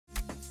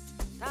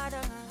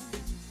Thank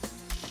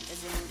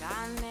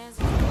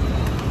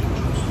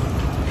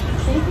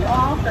you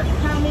all for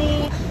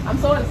coming. I'm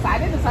so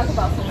excited to talk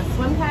about some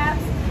swim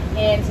caps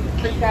and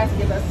for you guys to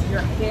give us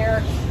your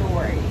hair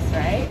stories,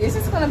 right? This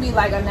is going to be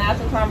like a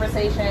natural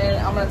conversation.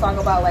 I'm going to talk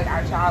about like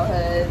our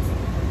childhoods,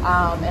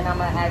 and I'm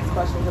going to ask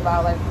questions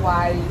about like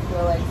why do you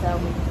feel like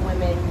some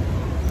women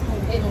who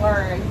didn't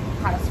learn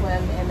how to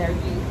swim in their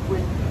youth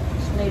would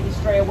maybe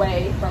stray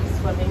away from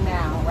swimming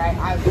now, right?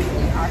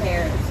 Obviously our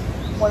hair is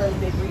one of the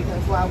big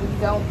reasons why we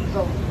don't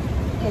go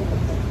in the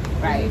pool,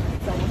 right?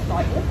 So we'll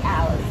start with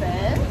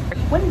Allison.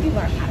 When did you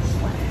learn how to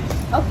swim?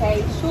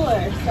 Okay,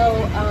 sure.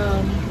 So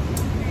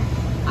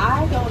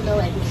I don't know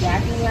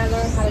exactly when I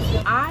learned how to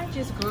swim. I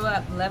just grew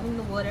up loving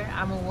the water.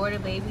 I'm a water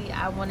baby.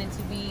 I wanted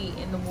to be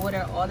in the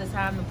water all the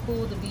time, the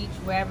pool, the beach,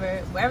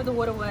 wherever the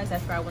water was,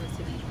 that's where I wanted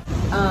to be.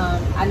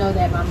 I know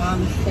that my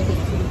mom took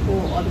us to the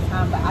pool all the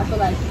time, but I feel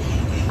like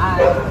I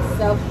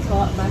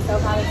self-taught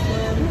myself how to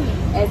swim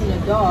as an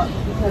adult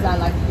because I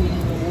like to be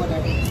in the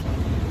water.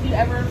 Do you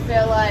ever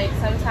feel like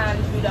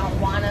sometimes you don't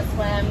want to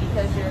swim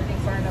because you're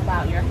concerned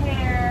about your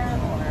hair?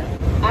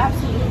 Or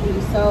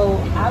absolutely. So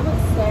I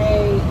would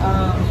say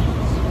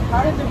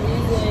part of the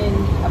reason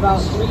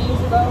about 3 years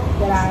ago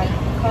that I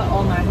cut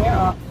all my hair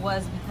off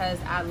was because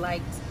I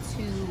liked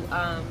to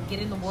get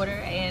in the water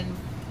and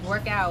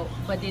work out,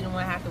 but didn't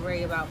want to have to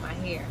worry about my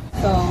hair.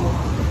 So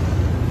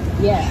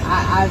yeah,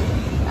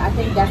 I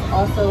think that's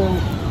also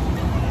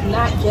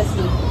not just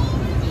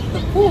the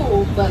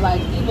pool, but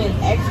like even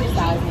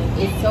exercising.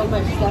 It's so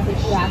much stuff that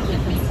you have to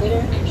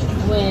consider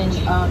when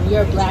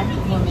you're a black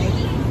woman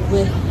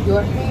with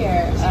your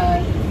hair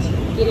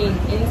getting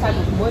any type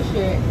of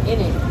moisture in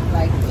it.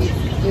 Like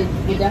it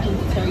will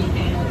definitely deter you from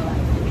living life.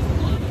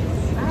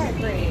 I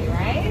agree,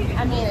 right?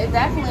 I mean, it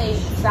definitely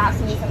stops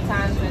me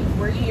sometimes when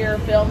we're here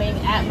filming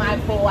at my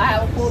pool. I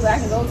have a pool that I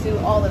can go to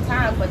all the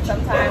time, but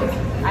sometimes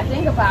I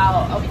think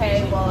about,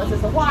 okay, well, is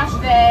this a wash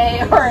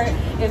day or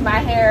is my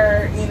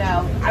hair, you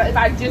know, if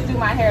I just do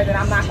my hair, then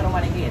I'm not going to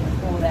want to get in the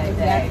pool that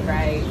day,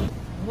 right?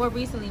 More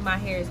recently, my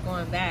hair is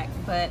growing back,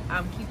 but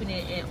I'm keeping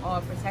it in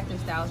all protective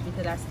styles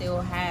because I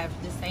still have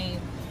the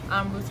same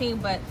routine.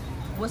 But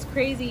what's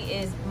crazy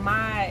is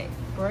my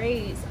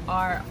braids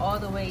are all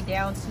the way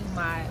down to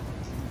my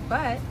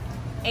butt,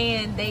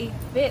 and they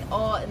fit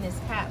all in this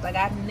cap. Like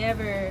I've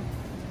never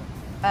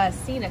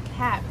seen a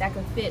cap that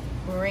could fit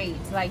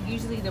braids. Like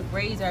usually the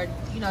braids are,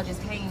 you know,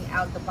 just hanging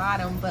out the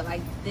bottom, but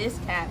like this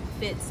cap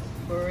fits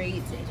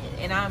braids in it,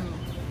 and I'm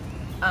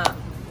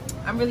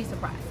really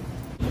surprised.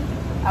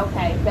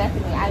 Okay,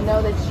 Bethany, I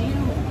know that you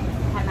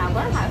have not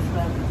learned how to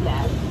swim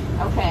yet.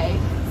 Okay,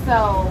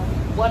 so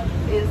what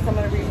is some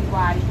of the reasons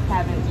why you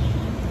haven't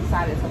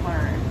decided to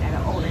learn at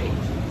an older age?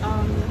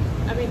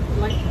 I mean,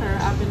 like her,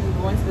 I've been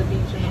going to the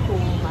beach and the pool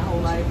my whole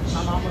life.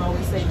 My mom would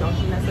always say, don't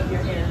you mess up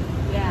your hair.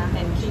 Yeah.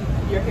 And keep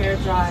your hair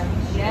dry.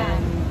 Yeah.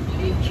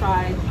 And we've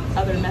tried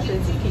other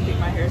methods of keeping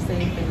my hair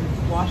safe,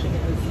 and washing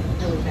it was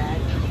really bad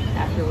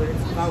afterwards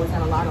because I always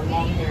had a lot of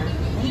long hair.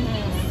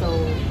 So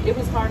it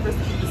was hard for us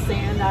to keep the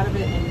sand out of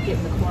it and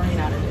getting the chlorine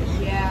out of it.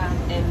 Yeah.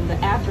 And the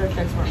after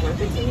effects weren't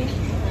worth it to me.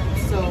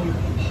 So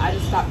I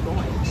just stopped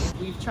going.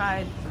 We've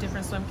tried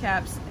different swim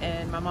caps,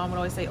 and my mom would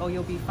always say, oh,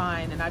 you'll be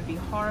fine. And I'd be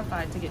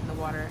horrified to get in the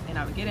water, and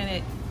I would get in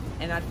it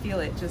and I'd feel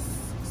it just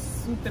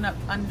swooping up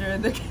under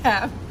the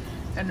cap.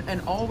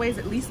 And always,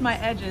 at least my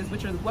edges,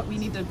 which are what we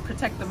need to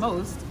protect the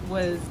most,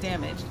 was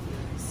damaged.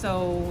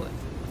 So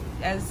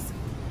as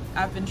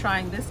I've been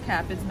trying this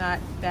cap, it's not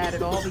bad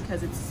at all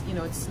because it's, you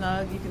know, it's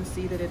snug. You can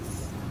see that it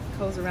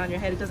goes around your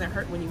head. It doesn't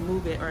hurt when you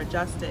move it or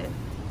adjust it.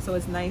 So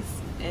it's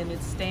nice and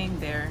it's staying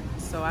there.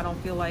 So I don't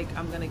feel like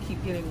I'm gonna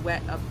keep getting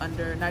wet up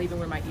under, not even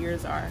where my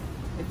ears are.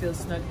 It feels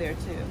snug there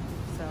too.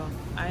 So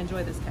I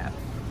enjoy this cap.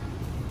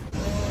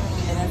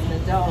 And as an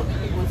adult,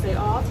 people would say, oh,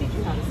 I'll teach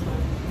you how to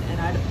swim. And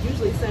I'd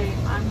usually say,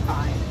 I'm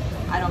fine.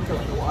 I don't go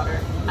in the water.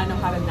 I know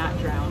how to not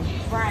drown.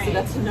 Right. So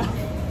that's enough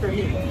for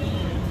me.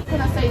 I was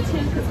gonna say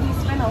too, because we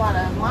spend a lot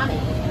of money,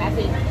 and I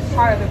think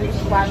part of the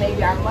reason why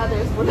maybe our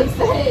mothers would have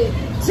said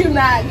to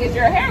not get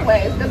your hair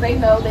wet is because they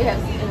know they have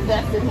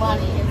invested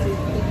money into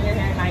keeping your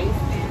hair nice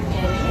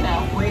and, you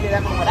know, braided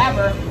up or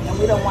whatever, and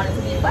we don't want it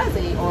to be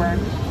fuzzy or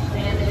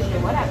damaged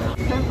or whatever.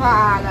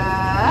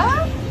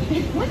 Savannah,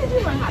 when did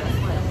you learn how to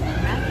swim?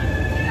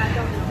 I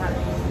don't know how to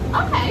swim.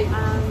 Okay.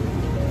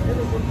 It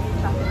was when you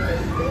talking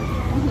basic.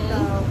 So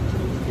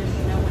just,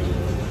 you know, when you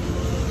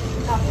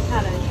talk to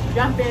kind of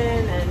jump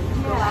in and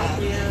go out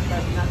there,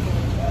 but nothing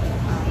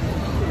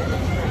to the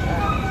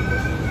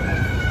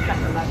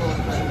second level of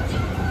the.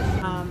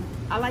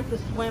 I like to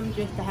swim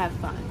just to have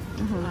fun.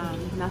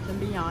 Nothing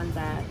beyond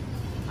that.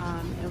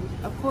 And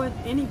of course,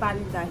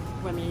 anybody that's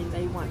swimming,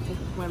 they want to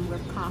swim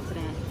with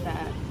confidence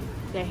that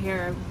their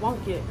hair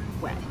won't get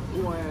wet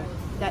or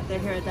that their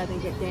hair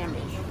doesn't get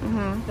damaged.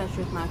 Such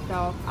as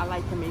myself, I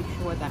like to make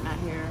sure that my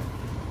hair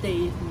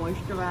stays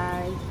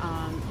moisturized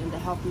in the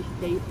healthy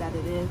state that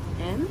it is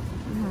in.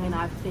 And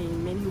I've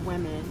seen many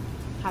women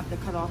have to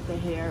cut off their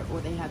hair or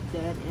they have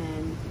dead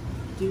ends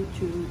due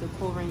to the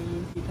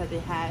chlorine because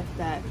it has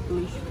that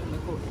bleach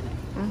chemical in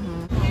it.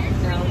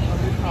 Now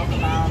we talk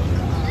about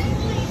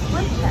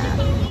swim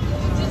caps.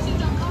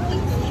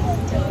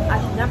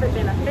 I've never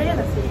been a fan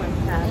of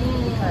swim caps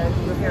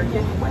because your hair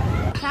gets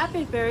wet. Cap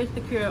is very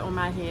secure on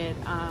my head.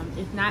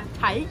 It's not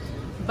tight,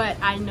 but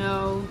I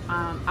know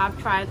I've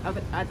tried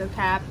other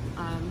caps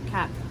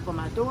for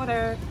my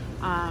daughter,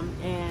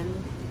 and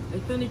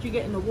as soon as you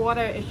get in the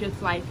water, it's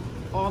just like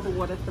all the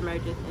water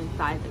submerges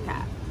inside the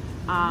cap.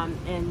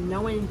 And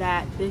knowing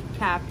that this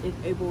cap is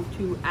able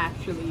to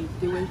actually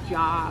do its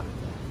job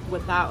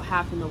without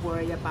having to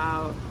worry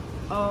about,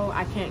 oh,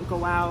 I can't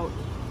go out,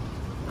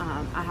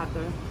 I have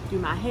to do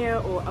my hair,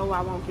 or oh,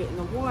 I won't get in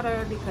the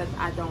water because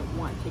I don't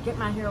want to get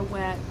my hair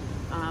wet,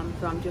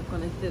 so I'm just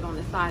going to sit on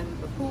the side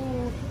of the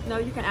pool. No,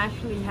 you can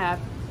actually have,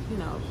 you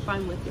know,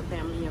 fun with your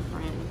family and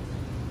friends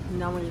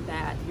knowing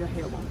that your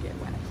hair won't get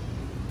wet.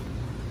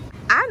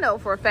 I know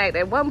for a fact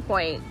at one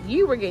point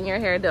you were getting your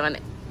hair done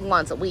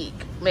once a week,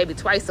 maybe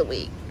twice a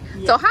week.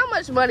 Yeah. So how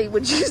much money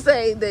would you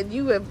say that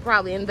you have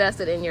probably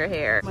invested in your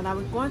hair? When I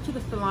was going to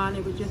the salon,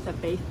 it was just a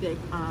basic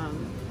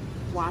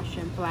wash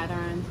and flat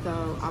iron,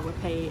 so I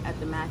would pay at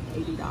the max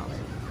 $80.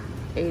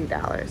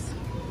 $80.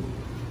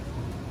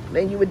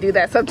 Then you would do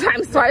that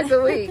sometimes twice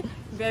a week.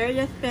 Very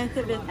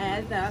expensive, it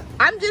adds up.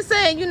 I'm just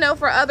saying, you know,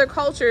 for other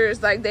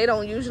cultures, like they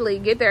don't usually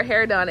get their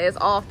hair done as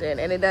often,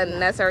 and it doesn't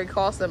necessarily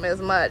cost them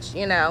as much,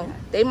 you know.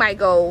 They might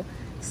go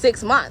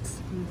 6 months.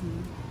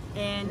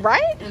 And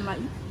right? And like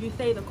you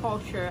say, the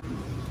culture,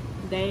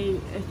 they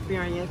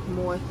experience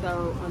more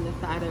so on the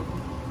side of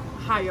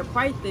higher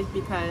prices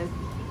because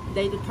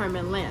they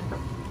determine length.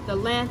 The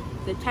length,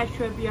 the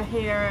texture of your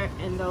hair,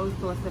 and those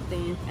sorts of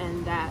things,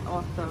 and that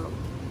also,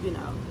 you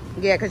know.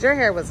 Yeah, because your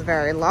hair was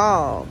very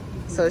long.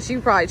 So she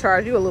probably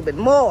charged you a little bit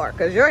more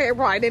because your hair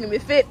probably didn't even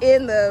fit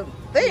in the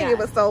thing. It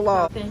was so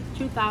long. So since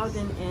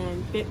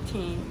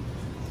 2015,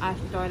 I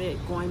started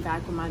going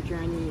back on my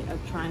journey of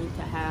trying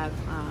to have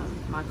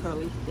my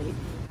curly sticks.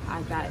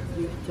 I got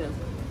used to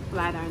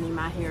flat ironing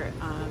my hair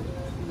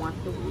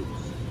once a week.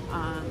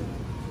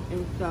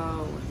 And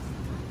so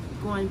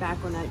going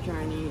back on that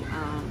journey,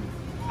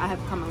 I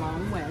have come a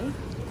long way.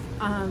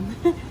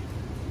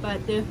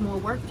 But there's more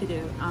work to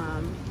do.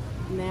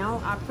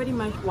 Now I pretty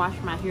much wash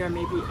my hair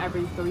maybe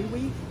every 3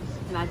 weeks,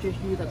 and I just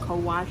use a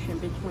co-wash in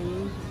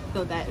between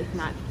so that it's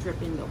not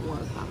stripping the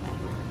oils out my hair.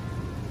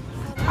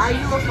 Are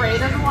you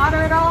afraid of the water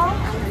at all?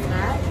 I'm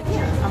not.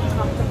 Yeah, I'm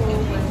comfortable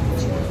with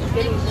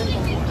getting in the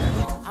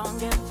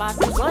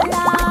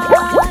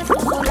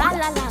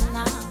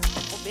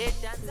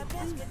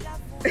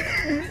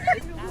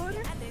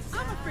water.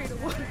 I'm afraid of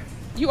water.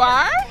 You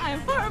are? I am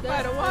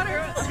horrified of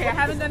water. Okay, I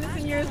haven't done this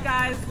in years,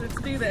 guys. Let's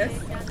do this.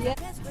 Yeah.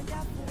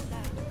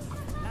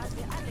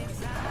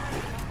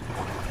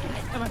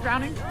 Am I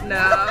drowning? No.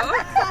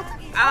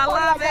 I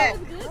love it.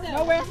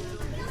 Nowhere.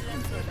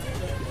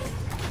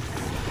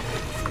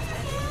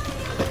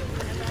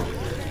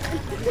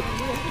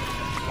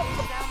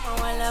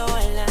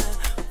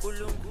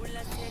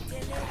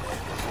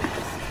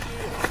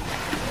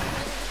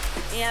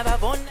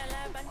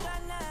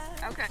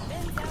 Okay.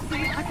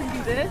 See, I can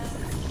do this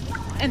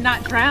and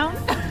not drown.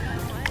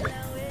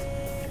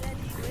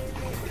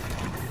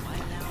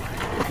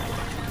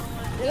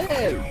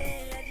 Good.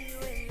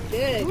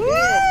 Good. Woo!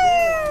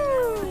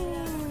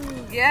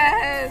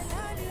 Yes.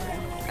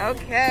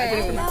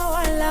 Okay.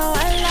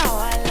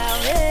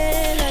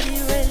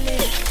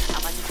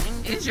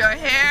 Is your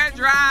hair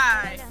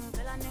dry?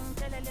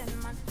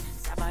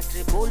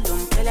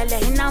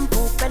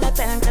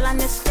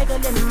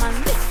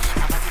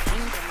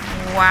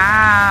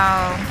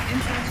 Wow.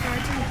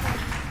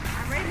 I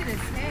rated it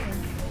 10.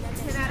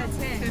 10 out of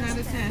 10. 10 out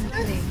of 10. I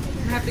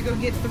have to go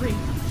get 3.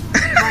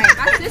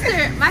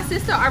 Right. My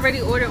sister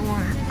already ordered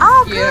one.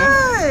 Oh,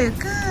 good,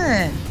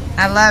 good.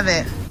 I love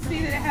it.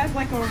 See that it has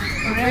like a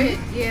rim?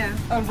 Yeah.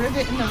 A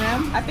rivet in the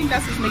rim. I think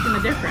that's what's making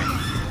the difference.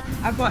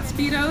 I bought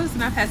Speedos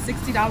and I've had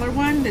 $60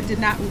 one that did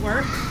not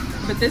work,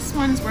 but this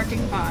one's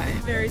working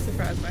fine. Very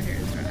surprised my hair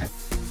is dry.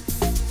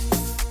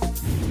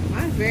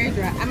 Mine's very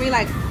dry. I mean,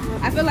 like,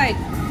 I feel like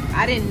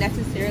I didn't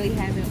necessarily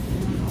have it on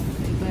all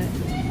the way, but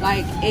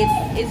like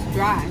it's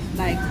dry.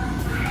 Like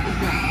it's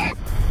dry.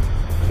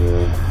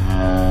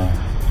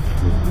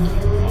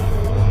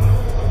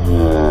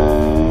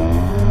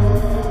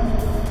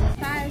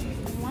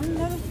 One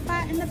little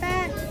spot in the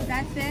back.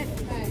 That's it.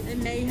 It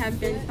may have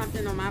been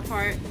something on my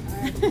part.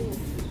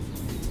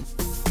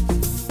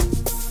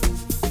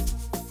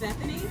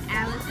 Bethany,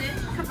 Allison,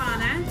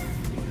 Kavana,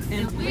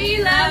 And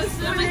we love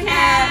Swimma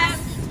caps.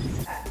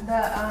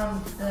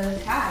 The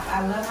cap,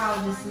 I love how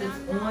it just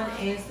slips on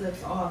and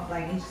slips off.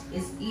 Like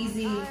it's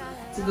easy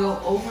to go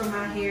over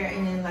my hair,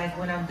 and then like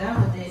when I'm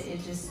done with it,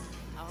 it just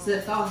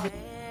slips off.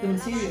 The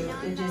material,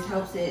 it just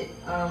helps it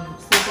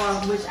slip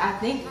off, which I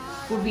think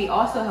would be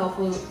also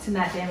helpful to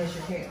not damage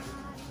your hair.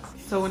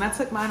 So when I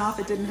took mine off,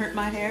 it didn't hurt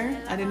my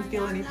hair. I didn't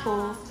feel any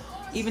pull.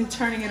 Even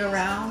turning it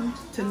around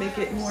to make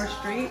it more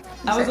straight.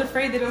 I was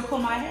afraid that it would pull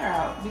my hair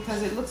out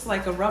because it looks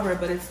like a rubber,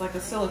 but it's like a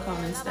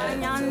silicone instead.